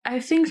I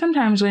think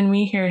sometimes when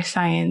we hear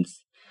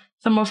science,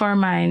 some of our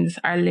minds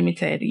are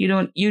limited.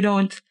 You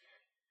don't,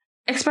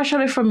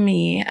 especially for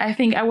me, I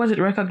think I wasn't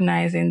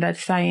recognizing that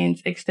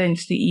science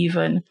extends to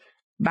even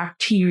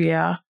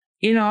bacteria.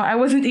 I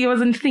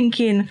wasn't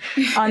thinking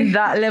on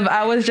that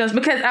level.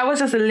 Because I was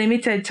just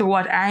limited to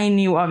what I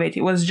knew of it.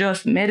 It was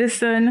just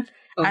medicine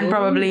and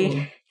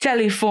probably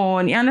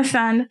telephone. You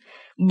understand?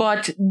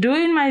 But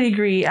doing my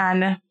degree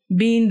and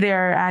being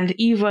there and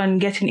even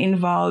getting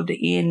involved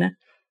in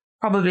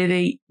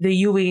probably the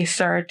UA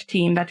CERT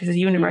team, that is the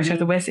University of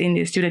the West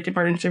Indies Student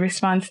Emergency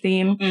Response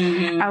Team,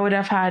 I would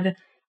have had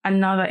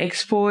another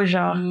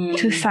exposure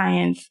to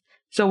science.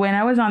 So when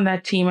I was on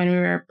that team and we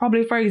were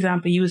probably, for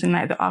example, using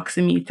like the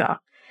oximeter,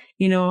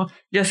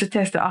 just to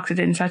test the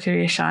oxygen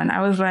saturation, I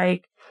was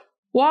like,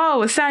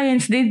 wow,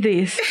 science did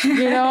this.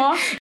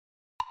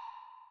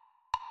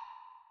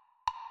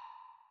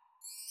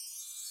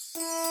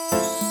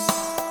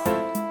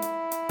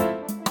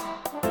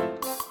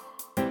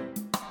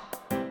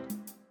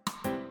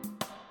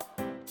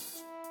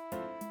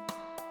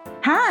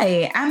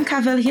 Hi, I'm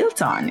Cavell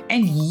Hilton,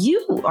 and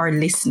you are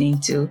listening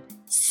to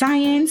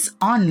Science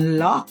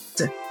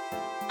Unlocked,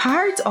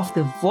 part of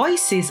the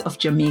Voices of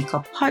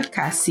Jamaica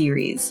podcast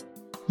series,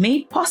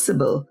 made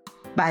possible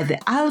by the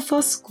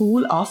Alpha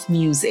School of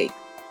Music,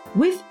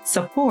 with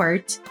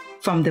support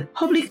from the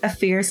Public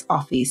Affairs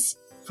Office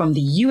from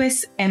the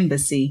U.S.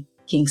 Embassy,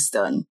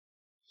 Kingston.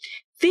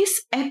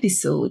 This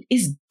episode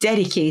is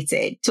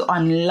dedicated to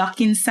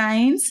unlocking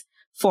science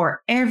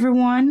for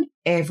everyone,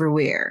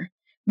 everywhere,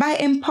 by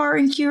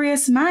empowering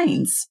curious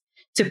minds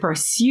to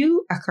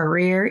pursue a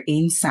career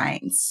in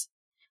science.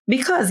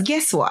 Because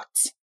guess what?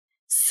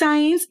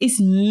 Science is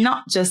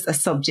not just a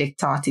subject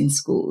taught in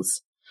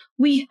schools.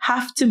 We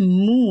have to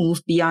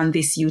move beyond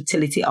this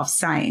utility of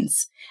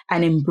science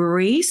and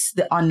embrace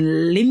the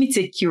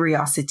unlimited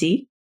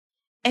curiosity,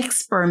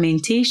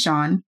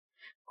 experimentation,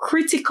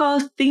 critical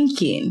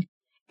thinking,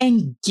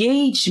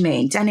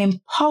 engagement, and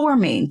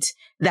empowerment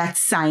that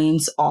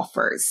science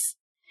offers.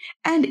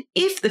 And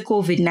if the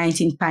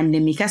COVID-19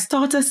 pandemic has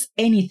taught us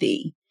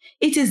anything,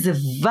 it is the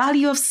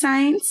value of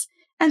science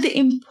and the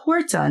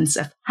importance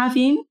of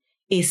having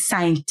a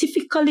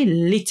scientifically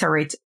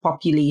literate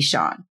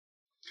population.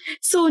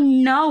 So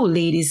now,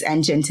 ladies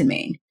and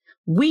gentlemen,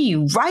 we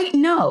right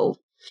now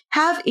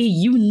have a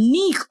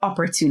unique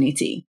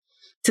opportunity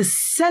to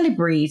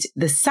celebrate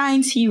the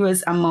science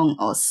heroes among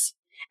us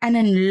and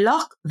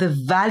unlock the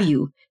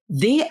value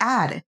they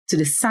add to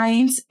the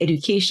science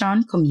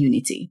education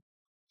community.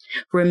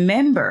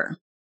 Remember,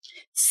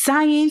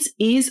 science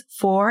is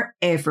for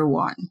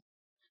everyone,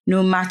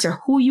 no matter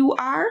who you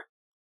are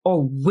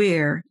or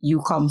where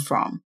you come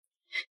from.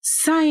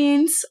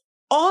 Science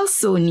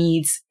also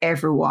needs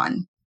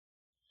everyone.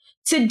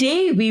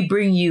 Today, we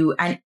bring you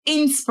an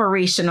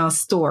inspirational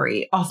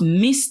story of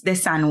Miss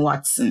Desan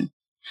Watson,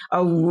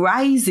 a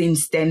rising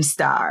STEM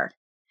star.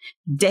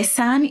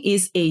 Desan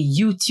is a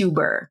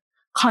YouTuber,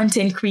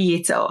 content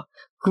creator,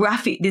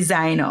 graphic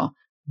designer,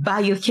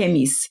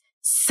 biochemist,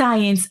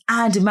 science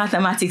and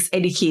mathematics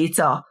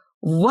educator.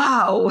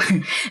 Wow,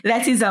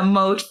 that is a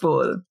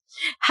mouthful.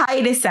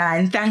 Hi,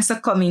 Desan. Thanks for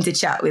coming to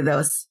chat with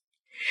us.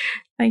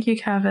 Thank you,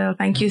 Cavell.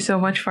 Thank you so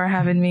much for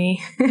having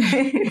me.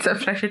 It's a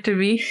pleasure to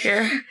be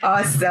here.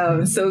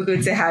 Awesome. So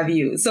good to have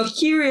you. So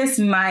curious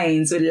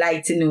minds would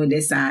like to know,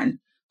 Desan,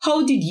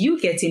 how did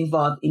you get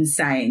involved in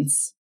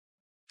science?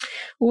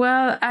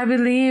 Well, I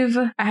believe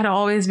I had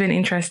always been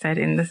interested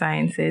in the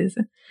sciences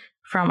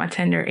from a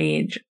tender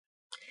age.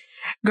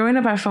 Growing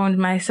up, I found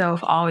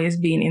myself always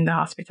being in the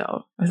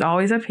hospital. I was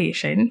always a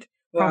patient,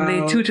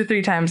 probably 2 to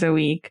 3 times a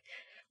week.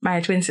 My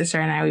twin sister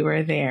and I, we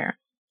were there,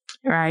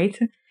 right?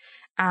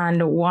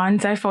 And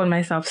once I found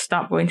myself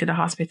stopped going to the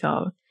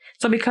hospital.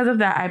 So because of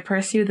that, I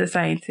pursued the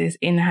sciences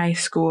in high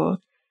school.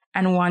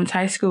 And once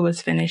high school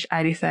was finished,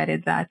 I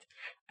decided that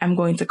I'm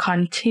going to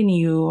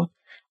continue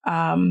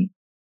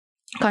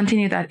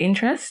that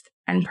interest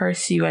and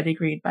pursue a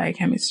degree in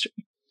biochemistry.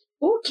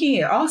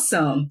 Okay,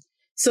 awesome.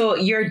 So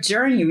your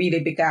journey really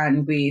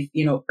began with,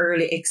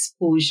 early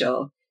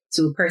exposure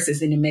to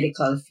persons in the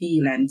medical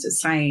field and to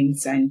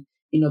science and,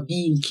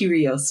 being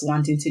curious,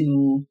 wanting to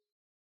know,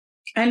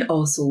 and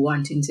also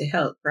wanting to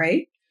help,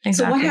 right?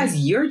 Exactly. So what has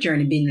your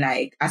journey been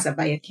like as a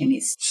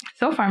biochemist?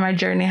 So far, my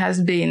journey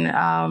has been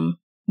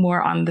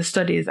more on the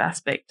studies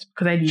aspect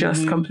because I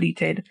just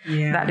completed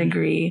that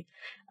degree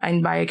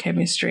in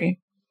biochemistry.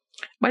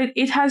 But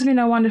it has been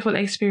a wonderful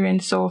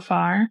experience so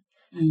far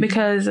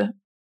because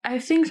I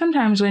think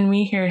sometimes when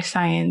we hear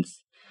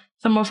science,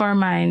 some of our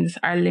minds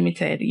are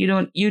limited. You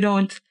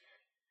don't,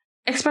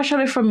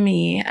 especially for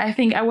me, I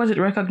think I wasn't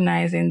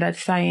recognizing that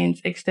science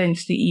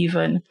extends to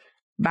even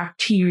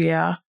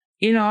bacteria.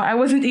 I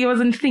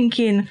wasn't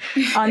thinking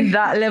on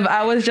that level.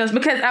 I was just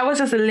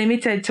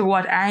limited to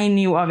what I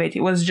knew of it.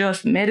 It was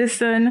just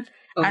medicine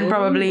and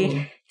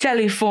probably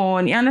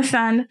telephone. You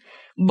understand?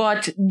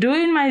 But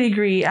doing my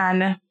degree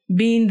and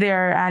being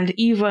there and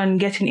even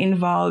getting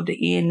involved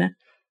in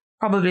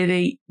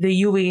probably the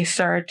UA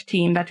CERT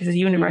team, that is the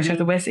University of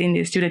the West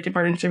Indies Student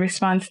Emergency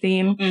Response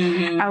Team.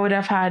 I would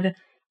have had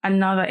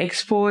another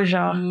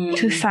exposure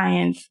to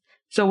science.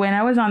 So when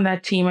I was on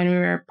that team and we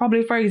were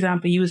probably, for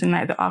example, using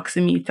like the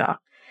oximeter,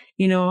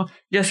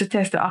 just to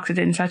test the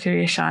oxygen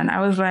saturation, I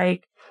was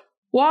like,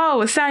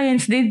 wow,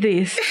 science did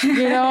this,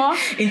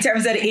 In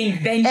terms of the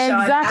invention.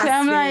 Exactly. Aspect,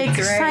 I'm like, right?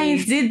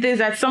 science did this,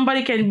 that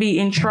somebody can be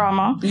in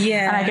trauma.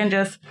 Yeah. And I can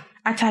just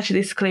attach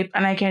this clip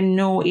and I can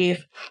know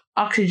if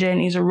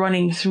oxygen is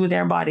running through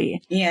their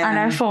body. Yeah. And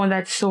I found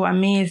that so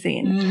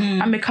amazing.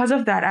 And because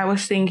of that, I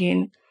was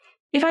thinking,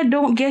 if I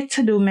don't get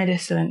to do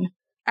medicine,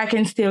 I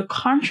can still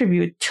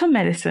contribute to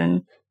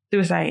medicine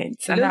through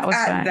science. And Look that was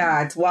at fun.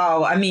 that.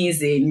 Wow,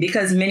 amazing.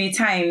 Because many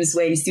times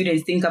when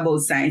students think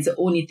about science, they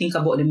only think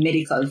about the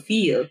medical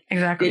field.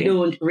 Exactly. They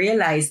don't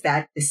realize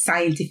that the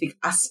scientific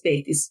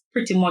aspect is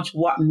pretty much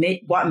what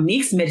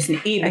makes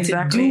medicine able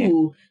to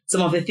do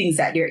some of the things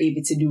that they're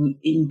able to do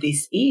in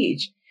this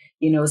age.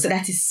 So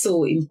that is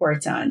so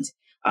important.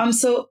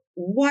 So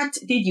what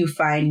did you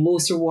find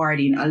most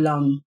rewarding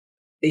along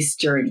this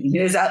journey?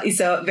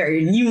 It's a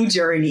very new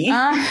journey.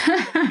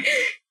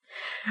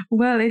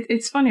 Well,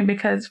 it's funny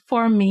because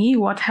for me,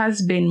 what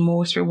has been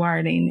most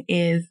rewarding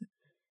is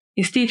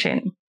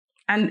teaching.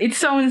 And it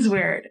sounds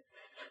weird,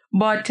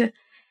 but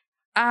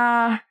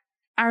I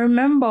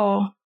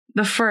remember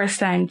the first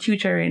time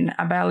tutoring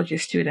a biology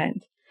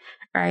student,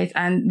 right?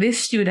 And this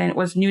student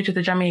was new to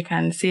the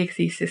Jamaican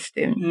CXC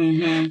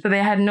system. So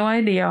they had no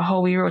idea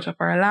how we wrote up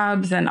our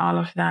labs and all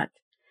of that.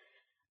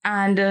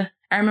 And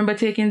I remember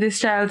taking this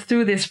child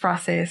through this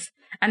process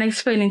and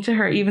explaining to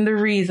her even the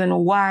reason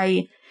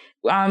why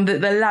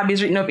the lab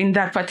is written up in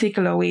that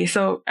particular way.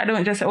 So I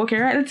don't just say, okay,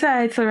 write the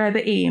title, write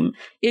the aim.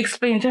 You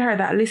explain to her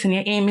that, listen,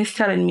 your aim is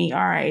telling me, all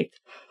right,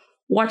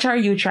 what are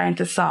you trying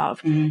to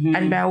solve?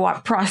 And by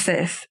what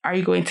process are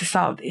you going to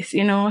solve this?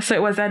 So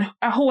it was a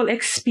whole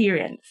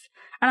experience.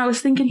 And I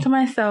was thinking to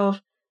myself,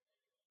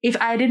 if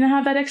I didn't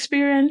have that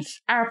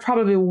experience, I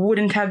probably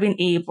wouldn't have been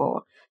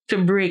able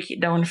to break it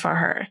down for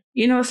her.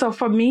 So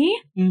for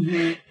me,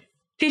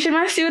 teaching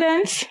my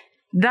students,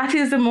 that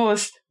is the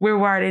most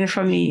rewarding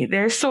for me.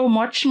 There's so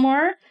much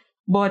more,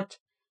 but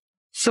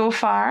so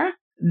far,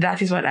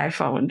 that is what I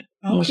found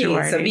most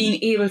rewarding. So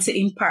being able to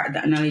impart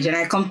that knowledge, and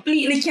I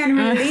completely can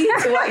relate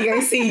to what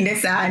you're saying,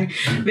 Desan,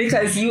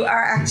 because you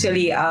are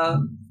actually a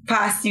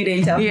past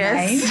student of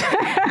mine.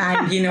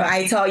 And,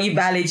 I taught you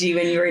biology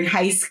when you were in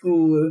high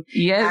school.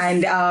 Yes.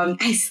 And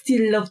I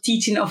still love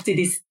teaching up to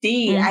this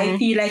day. I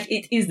feel like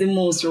it is the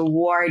most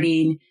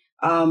rewarding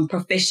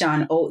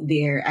profession out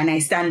there. And I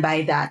stand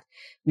by that.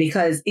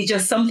 Because it's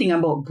just something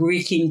about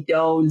breaking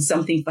down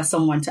something for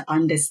someone to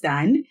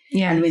understand.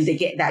 And when they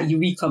get that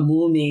eureka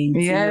moment,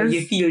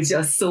 you feel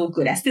just so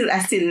good. I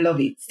still love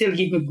it. Still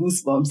give me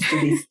goosebumps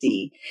to this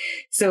day.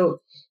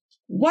 So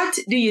what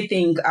do you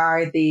think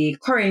are the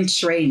current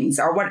trends,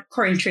 or what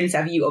current trends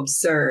have you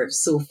observed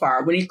so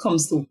far when it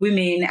comes to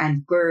women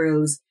and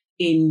girls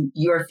in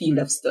your field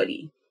of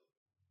study?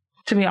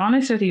 To be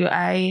honest with you,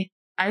 I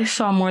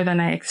saw more than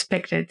I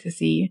expected to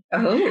see.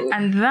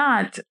 And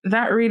that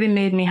really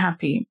made me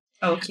happy.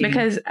 Okay.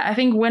 Because I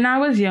think when I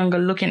was younger,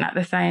 looking at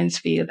the science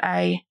field,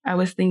 I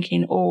was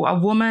thinking, a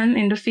woman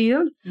in the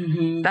field,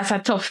 that's a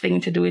tough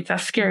thing to do. It's a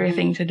scary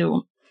thing to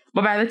do.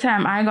 But by the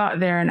time I got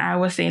there and I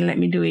was saying, let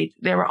me do it,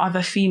 there were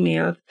other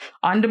females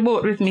on the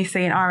boat with me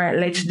saying, all right,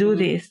 let's do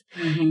this,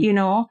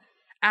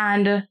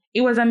 And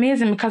it was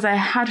amazing because I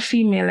had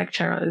female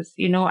lecturers,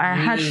 I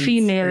had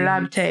female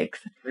lab techs,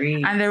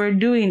 and they were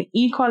doing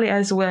equally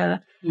as well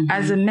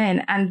as the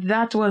men. And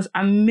that was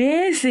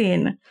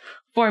amazing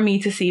for me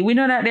to see. We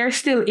know that there are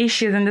still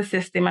issues in the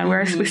system and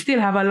we still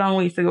have a long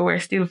way to go. We're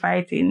still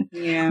fighting.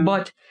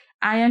 But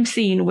I am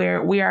seeing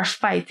where we are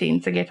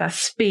fighting to get a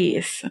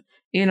space.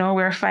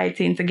 We're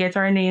fighting to get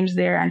our names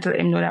there and to let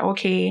them know that,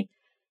 okay,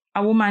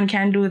 a woman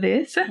can do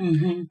this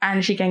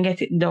and she can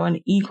get it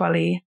done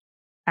equally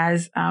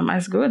as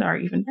good or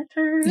even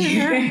better.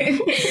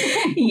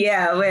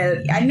 Yeah,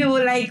 well, I know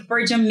like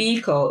for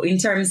Jamaica, in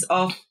terms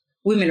of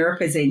women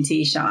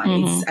representation,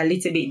 it's a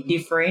little bit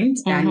different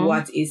than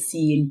what is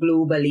seen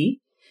globally.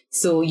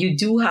 So you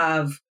do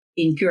have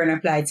in pure and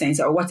applied science,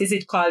 or what is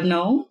it called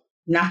now?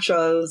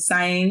 Natural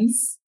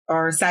science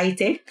or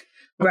SciTech.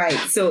 Right.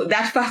 So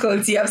that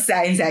faculty of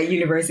science at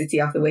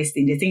University of the West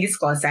Indies, I think it's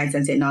called Science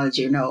and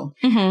Technology now.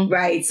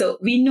 Right. So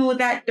we know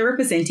that the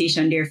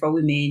representation there for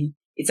women,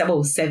 it's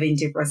about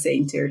 70%,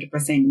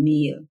 30%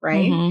 male,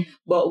 right?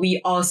 But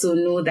we also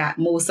know that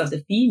most of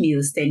the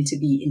females tend to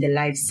be in the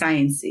life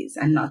sciences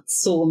and not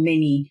so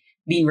many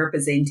being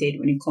represented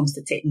when it comes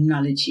to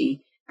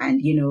technology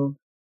and,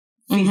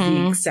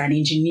 physics and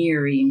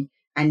engineering.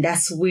 And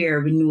that's where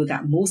we know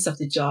that most of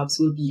the jobs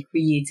will be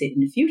created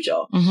in the future.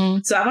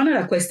 So I have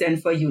another question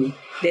for you,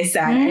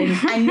 Desan.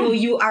 And I know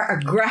you are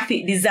a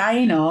graphic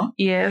designer.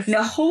 Yes.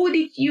 Now, how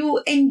did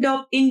you end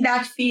up in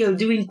that field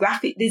doing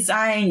graphic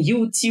design,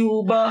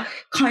 YouTuber,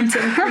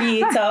 content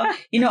creator,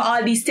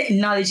 all these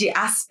technology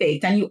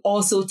aspects, and you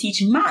also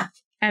teach math?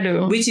 I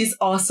do. Which is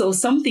also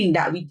something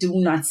that we do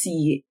not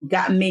see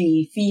that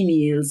many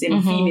females.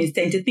 And females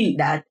tend to think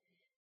that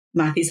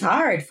math is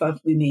hard for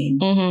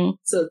women.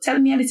 So tell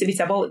me a little bit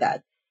about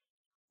that.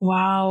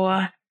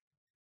 Wow.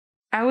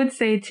 I would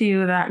say to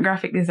you that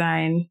graphic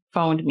design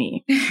found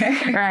me,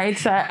 right?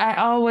 So I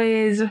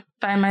always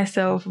find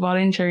myself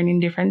volunteering in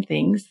different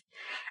things.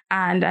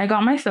 And I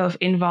got myself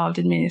involved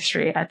in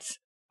ministry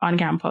on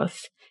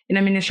campus, in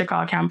a ministry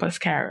called Campus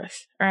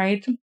Caris,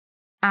 right?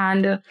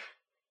 And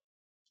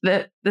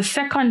the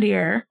second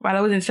year, while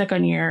I was in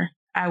second year,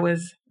 I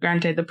was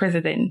granted the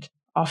president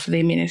of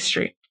the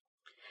ministry.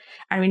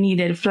 And we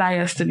needed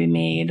flyers to be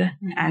made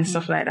and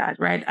stuff like that,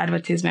 right?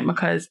 Advertisement,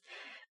 because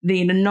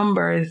the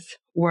numbers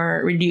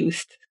were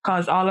reduced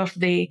because all of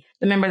the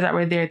members that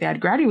were there, they had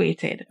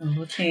graduated.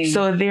 Okay.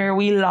 So there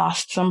we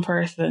lost some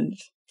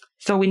persons.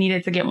 So we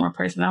needed to get more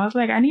persons. I was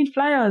like, I need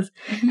flyers.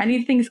 I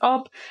need things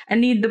up. I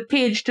need the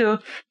page to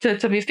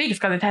be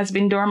fixed because it has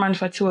been dormant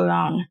for too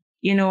long,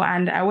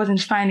 and I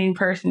wasn't finding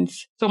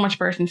so much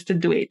persons to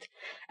do it.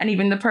 And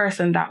even the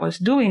person that was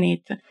doing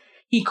it,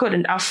 he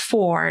couldn't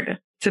afford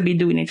to be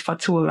doing it for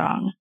too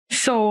long.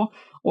 So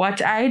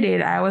what I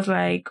did, I was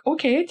like,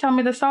 okay, tell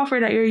me the software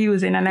that you're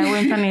using. And I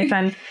went on it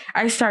and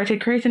I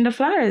started creating the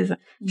flyers,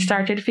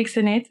 started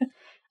fixing it.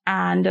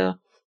 And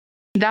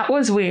that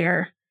was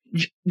where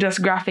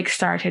just graphics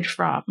started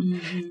from.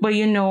 But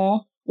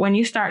when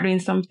you start doing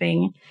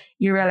something,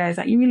 you realize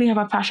that you really have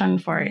a passion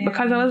for it.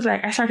 Because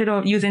I started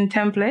out using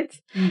templates.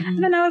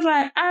 And then I was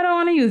like, I don't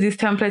want to use these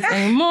templates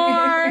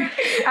anymore.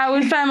 I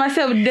would find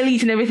myself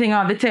deleting everything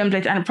off the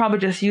template and probably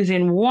just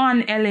using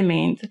one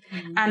element.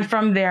 And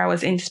from there, I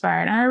was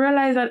inspired. And I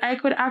realized that I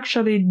could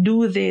actually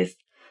do this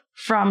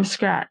from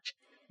scratch.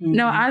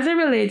 Now, as it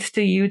relates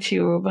to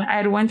YouTube,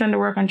 I went on the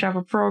Work and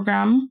Travel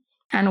program.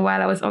 And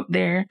while I was up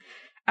there,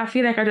 I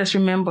feel like I just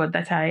remembered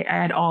that I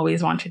had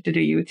always wanted to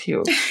do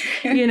YouTube,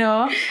 and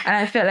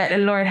I felt like the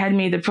Lord had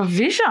made the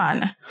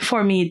provision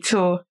for me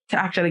to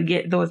actually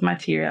get those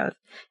materials.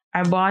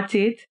 I bought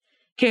it,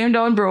 came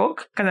down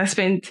broke because I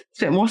spent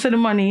most of the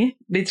money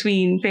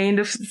between paying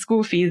the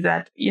school fees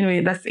that,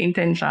 that's the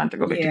intention to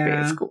go back to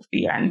pay the school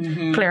fee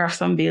and clear off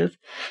some bills.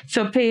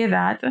 So pay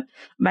that,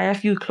 buy a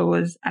few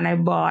clothes, and I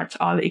bought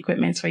all the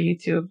equipment for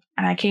YouTube.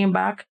 And I came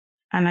back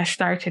and I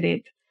started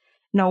it.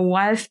 Now,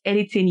 whilst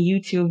editing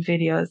YouTube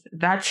videos,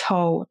 that's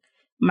how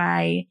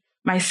my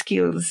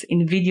skills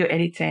in video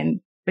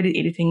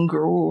editing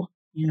grew,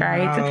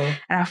 right?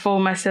 And I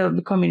found myself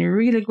becoming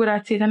really good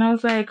at it. And I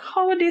was like,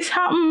 how did this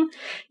happen?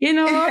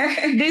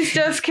 This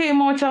just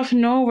came out of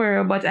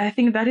nowhere. But I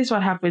think that is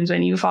what happens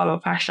when you follow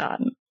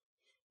passion.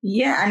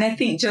 Yeah, and I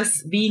think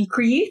just being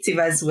creative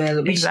as well.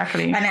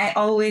 Exactly. And I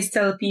always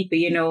tell people,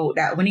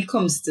 that when it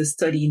comes to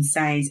studying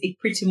science, it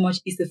pretty much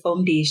is the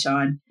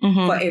foundation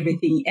for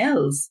everything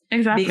else.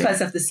 Exactly.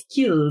 Because of the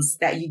skills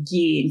that you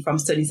gain from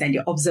studying science,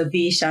 your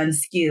observation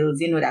skills,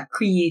 that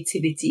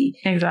creativity.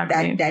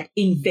 Exactly. That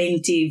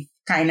inventive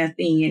kind of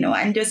thing,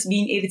 and just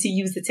being able to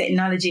use the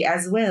technology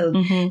as well.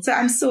 So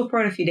I'm so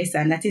proud of you,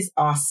 Desan. That is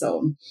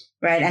awesome,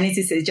 right? And it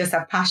is just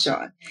a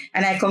passion.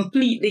 And I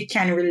completely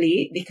can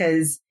relate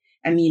because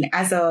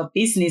as a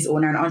business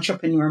owner and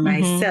entrepreneur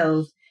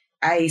myself,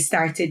 I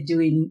started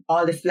doing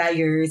all the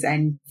flyers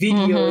and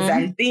videos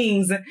and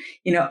things,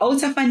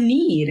 out of a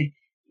need,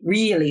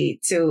 really,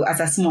 as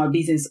a small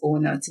business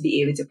owner, to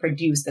be able to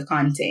produce the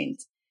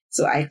content.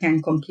 So I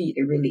can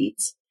completely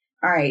relate.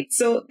 All right.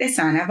 So,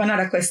 Desan, I have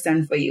another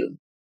question for you.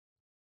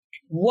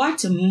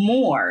 What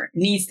more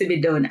needs to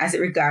be done as it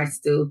regards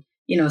to,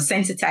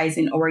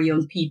 sensitizing our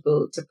young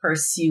people to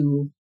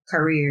pursue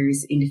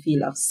careers in the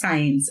field of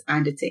science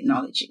and the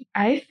technology?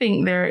 I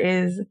think there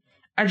is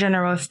a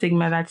general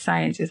stigma that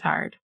science is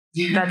hard.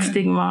 That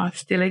stigma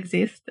still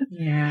exists.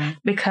 Yeah.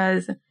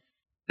 Because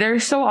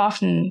there's so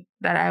often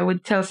that I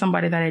would tell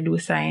somebody that I do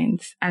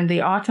science and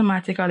they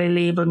automatically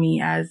label me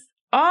as,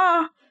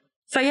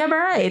 so you're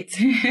bright,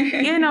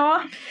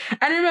 And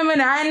remember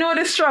now, I know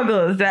the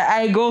struggles that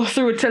I go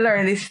through to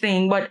learn this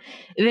thing, but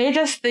they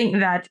just think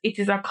that it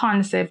is a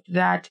concept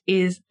that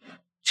is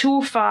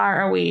too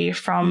far away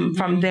from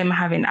them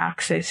having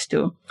access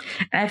to.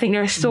 And I think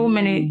there are so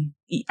many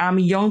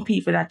young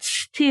people that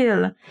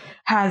still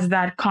has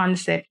that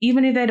concept.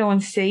 Even if they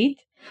don't say it,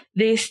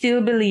 they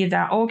still believe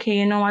that, okay,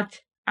 you know what?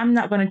 I'm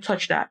not going to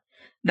touch that.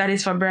 That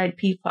is for bright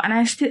people.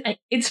 And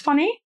it's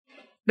funny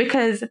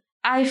because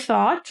I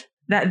thought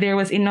that there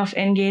was enough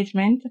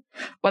engagement,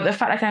 but the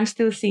fact that I'm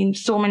still seeing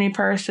so many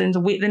persons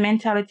with the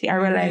mentality, I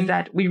realize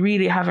that we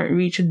really haven't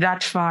reached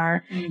that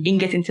far in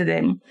getting to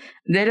them.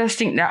 They just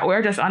think that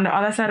we're just on the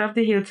other side of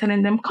the hill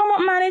telling them, come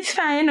on, man, it's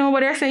fine.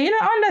 But they're saying, you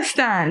don't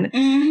understand.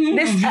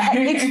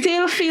 It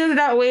still feels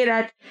that way,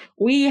 that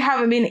we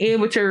haven't been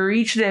able to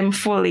reach them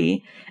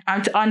fully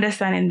and to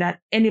understanding that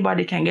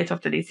anybody can get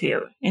up to this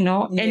hill.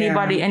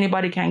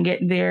 Anybody can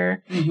get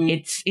there.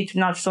 It's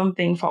not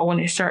something for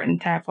only a certain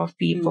type of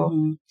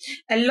people.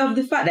 I love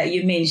the fact that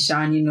you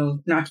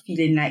mentioned, not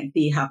feeling like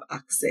they have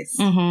access,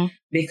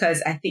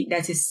 because I think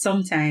that is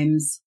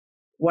sometimes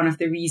one of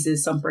the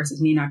reasons some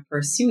persons may not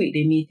pursue it.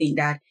 They may think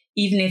that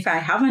even if I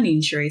have an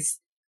interest,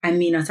 I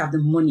may not have the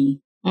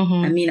money.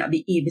 I may not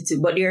be able to.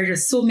 But there are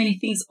just so many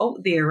things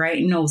out there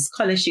right now.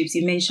 Scholarships,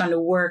 you mentioned the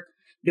work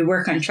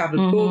and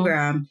travel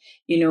program,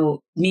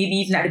 maybe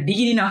even at the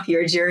beginning of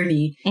your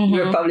journey,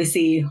 you're probably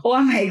saying, how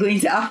am I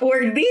going to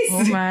afford this?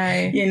 Oh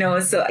my.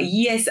 So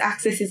yes,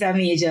 access is a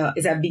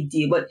big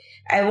deal. But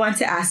I want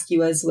to ask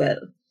you as well,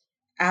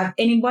 have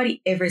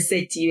anybody ever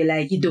said to you,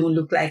 like, you don't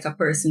look like a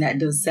person that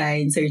does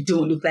science, or you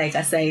don't look like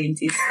a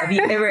scientist? Have you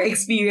ever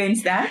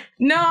experienced that?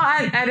 No,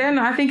 I don't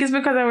know. I think it's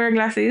because I wear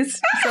glasses.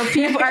 So I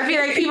feel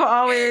like people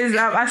always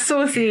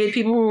associate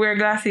people who wear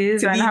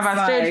glasses and have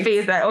a straight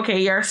face that,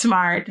 okay, you're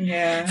smart.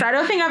 Yeah. So I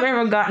don't think I've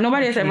ever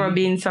nobody has ever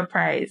been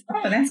surprised.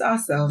 Oh, that's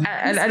awesome.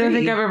 I don't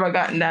think I've ever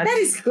gotten that. That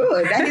is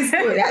good.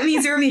 That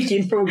means you're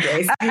making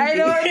progress. I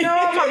don't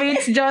know. For me,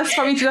 it's just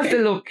the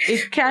look.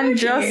 It can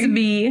just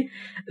be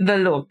the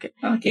look,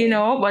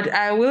 but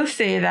I will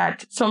say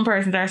that some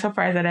persons are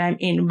surprised that I'm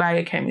in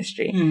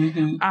biochemistry.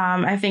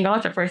 I think a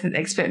lot of persons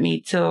expect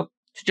me to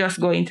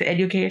just go into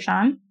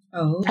education.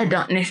 I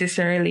don't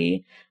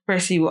necessarily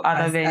pursue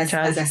other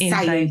ventures as a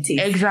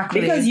scientist.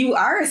 Exactly. Because you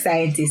are a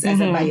scientist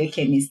as a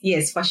biochemist.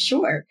 Yes, for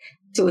sure.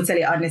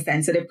 Totally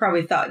understand. So they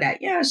probably thought that,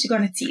 she's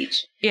going to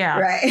teach. Yeah.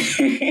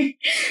 Right.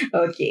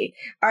 Okay.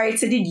 All right.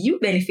 So did you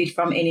benefit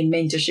from any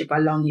mentorship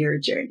along your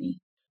journey?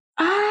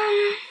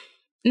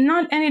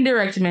 Not any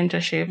direct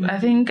mentorship. I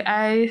think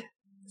I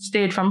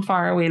stayed from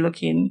far away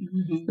looking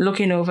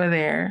over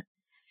there,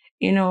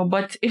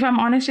 but if I'm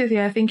honest with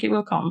you, I think it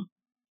will come.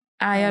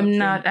 I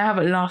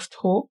haven't lost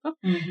hope.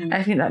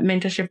 I think that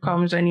mentorship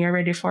comes when you're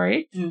ready for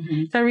it.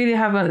 So I really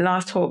haven't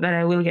lost hope that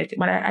I will get it,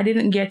 but I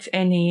didn't get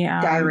any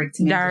direct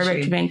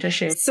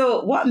mentorship.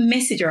 So what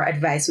message or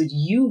advice would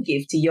you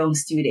give to young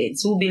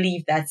students who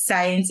believe that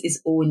science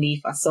is only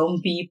for some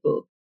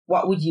people?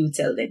 What would you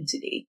tell them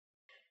today?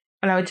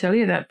 Well, I would tell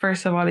you that,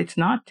 first of all, it's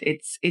not.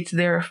 It's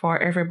there for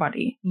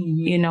everybody,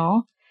 and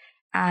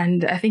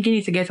I think you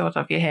need to get out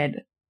of your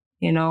head,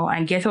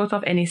 and get out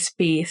of any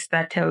space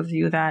that tells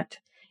you that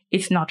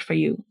it's not for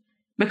you,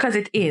 because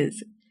it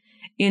is,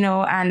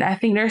 and I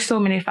think there's so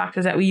many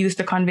factors that we use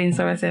to convince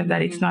ourselves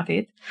that it's not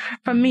it.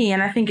 For me,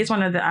 and I think it's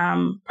one of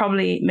the,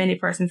 probably many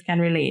persons can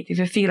relate. If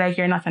you feel like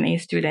you're not an A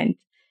student,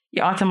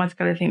 you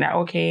automatically think that,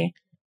 okay,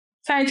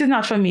 science is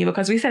not for me,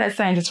 because we said that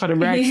science is for the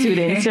bright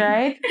students,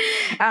 right?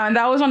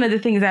 That was one of the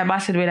things I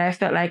battled with. I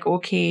felt like,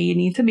 okay, you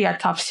need to be a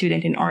top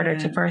student in order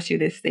to pursue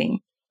this thing.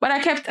 But I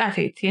kept at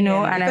it, and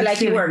I feel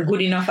like you weren't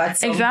good enough at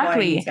some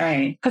point.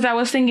 Right. Because I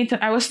was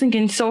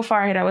thinking so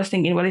far ahead. I was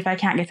thinking, well, if I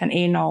can't get an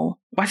A now,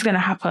 what's going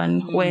to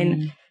happen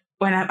when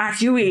I'm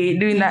at UA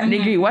doing that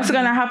degree? What's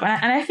going to happen?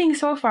 And I think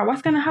so far,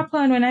 what's going to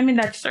happen when I'm in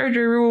that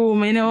surgery room,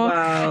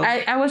 Wow.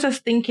 I was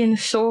just thinking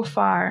so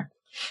far.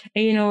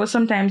 And,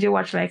 sometimes you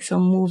watch like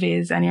some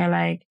movies and you're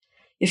like,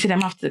 you see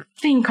them have to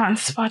think on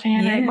spot,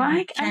 and you're like,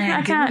 well,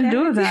 I can't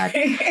do that.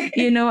 And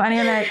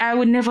you're like, I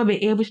would never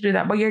be able to do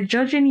that. But you're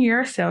judging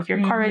yourself, your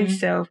current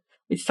self,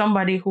 with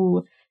somebody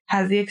who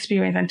has the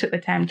experience and took the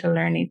time to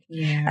learn it.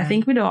 Yeah. I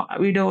think we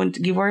don't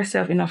give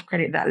ourselves enough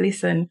credit that,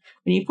 listen,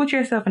 when you put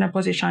yourself in a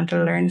position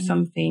to learn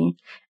something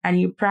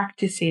and you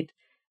practice it,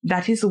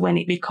 that is when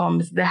it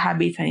becomes the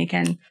habit and you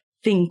can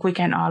think we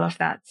can all of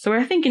that. So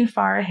we're thinking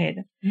far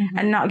ahead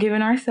and not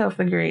giving ourselves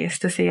the grace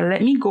to say,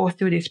 let me go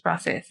through this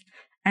process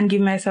and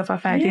give myself a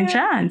fighting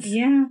chance.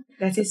 Yeah,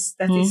 that is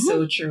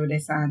so true,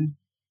 Desan.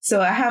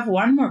 So I have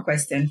one more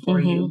question for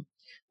you.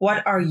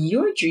 What are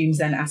your dreams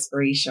and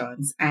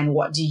aspirations, and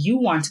what do you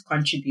want to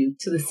contribute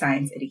to the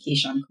science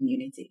education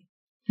community?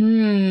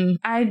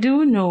 I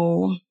do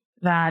know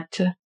that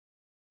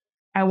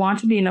I want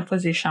to be in a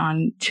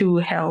position to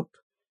help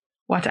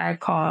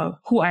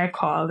who I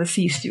call the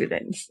C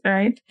students,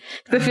 right?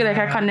 Because I feel like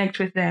I connect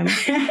with them.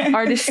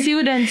 Or the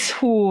students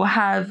who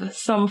have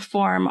some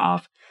form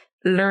of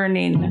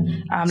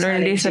learning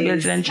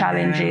disabilities and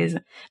challenges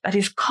that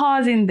is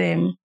causing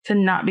them to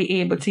not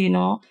be able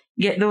to,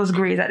 get those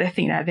grades that they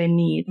think that they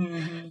need.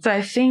 So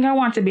I think I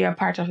want to be a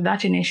part of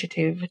that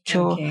initiative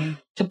to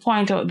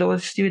point out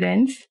those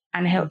students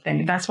and help them.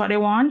 If that's what they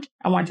want,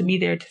 I want to be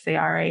there to say,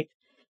 all right,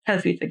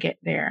 help you to get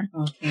there.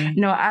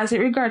 Now, as it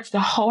regards to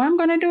how I'm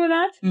going to do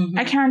that,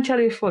 I can't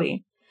tell you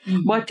fully.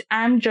 But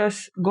I'm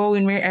just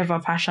going wherever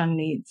passion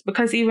leads.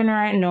 Because even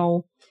right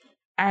now,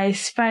 I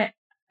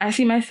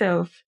see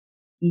myself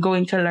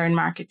going to learn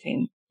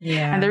marketing.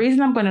 Yeah. And the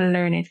reason I'm going to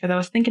learn it, because I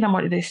was thinking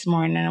about it this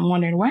morning and I'm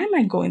wondering, why am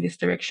I going this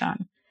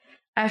direction?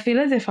 I feel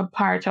as if a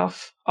part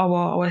of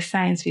our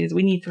science field,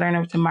 we need to learn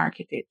how to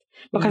market it.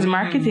 Because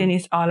marketing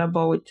is all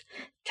about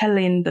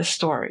telling the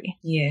story,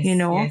 Yes.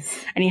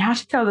 And you have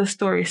to tell the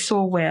story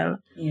so well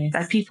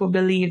that people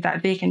believe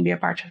that they can be a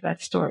part of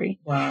that story.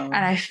 Wow. And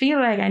I feel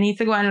like I need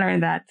to go and learn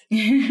that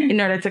in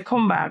order to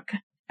come back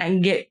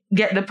and get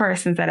the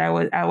persons that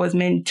I was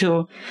meant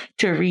to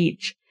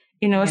reach.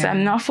 So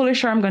I'm not fully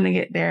sure I'm going to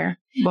get there.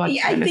 But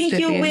I think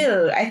you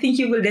will. I think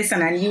you will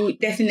listen, and you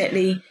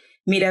definitely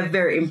made a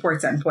very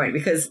important point,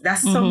 because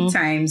that's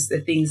sometimes the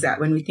things that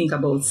when we think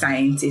about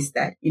scientists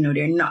that,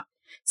 they're not.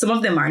 some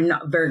of them are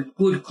not very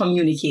good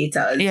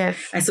communicators. Yes.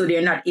 And so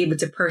they're not able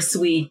to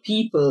persuade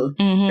people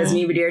because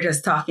maybe they're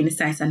just talking the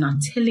science and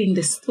not telling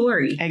the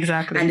story.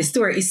 Exactly. And the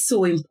story is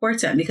so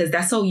important because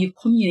that's how you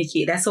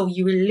communicate. That's how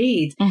you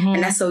relate.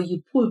 And that's how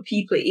you pull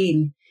people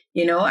in.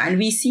 You know, and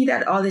we see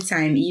that all the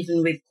time,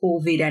 even with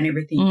COVID and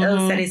everything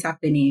else that is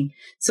happening.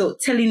 So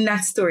telling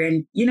that story,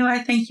 and, you know, I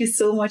thank you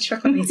so much for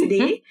coming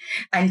today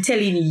and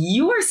telling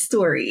your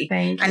story.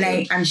 Thank you.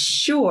 And I'm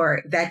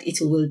sure that it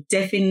will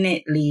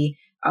definitely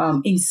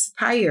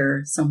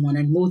inspire someone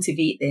and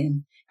motivate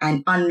them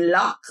and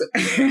unlock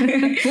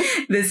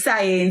the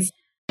science.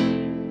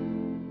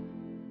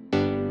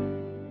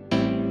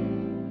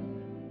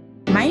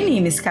 My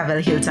name is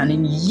Cavell Hilton,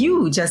 and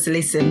you just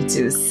listened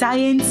to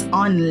Science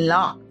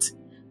Unlocked,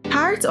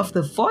 part of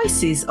the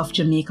Voices of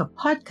Jamaica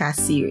podcast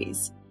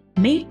series,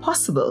 made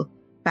possible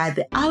by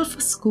the Alpha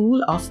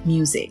School of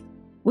Music,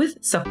 with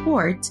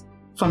support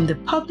from the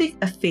Public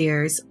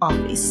Affairs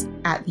Office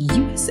at the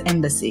U.S.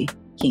 Embassy,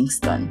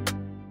 Kingston.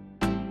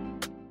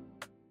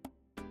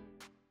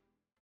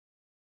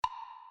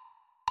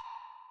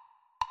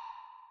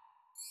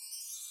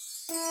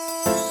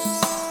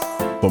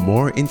 For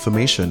more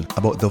information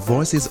about the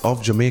Voices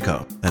of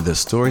Jamaica and the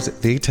stories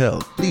they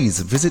tell, please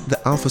visit the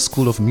Alpha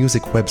School of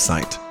Music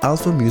website,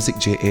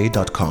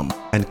 alphamusicja.com,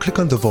 and click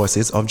on the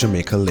Voices of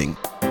Jamaica link.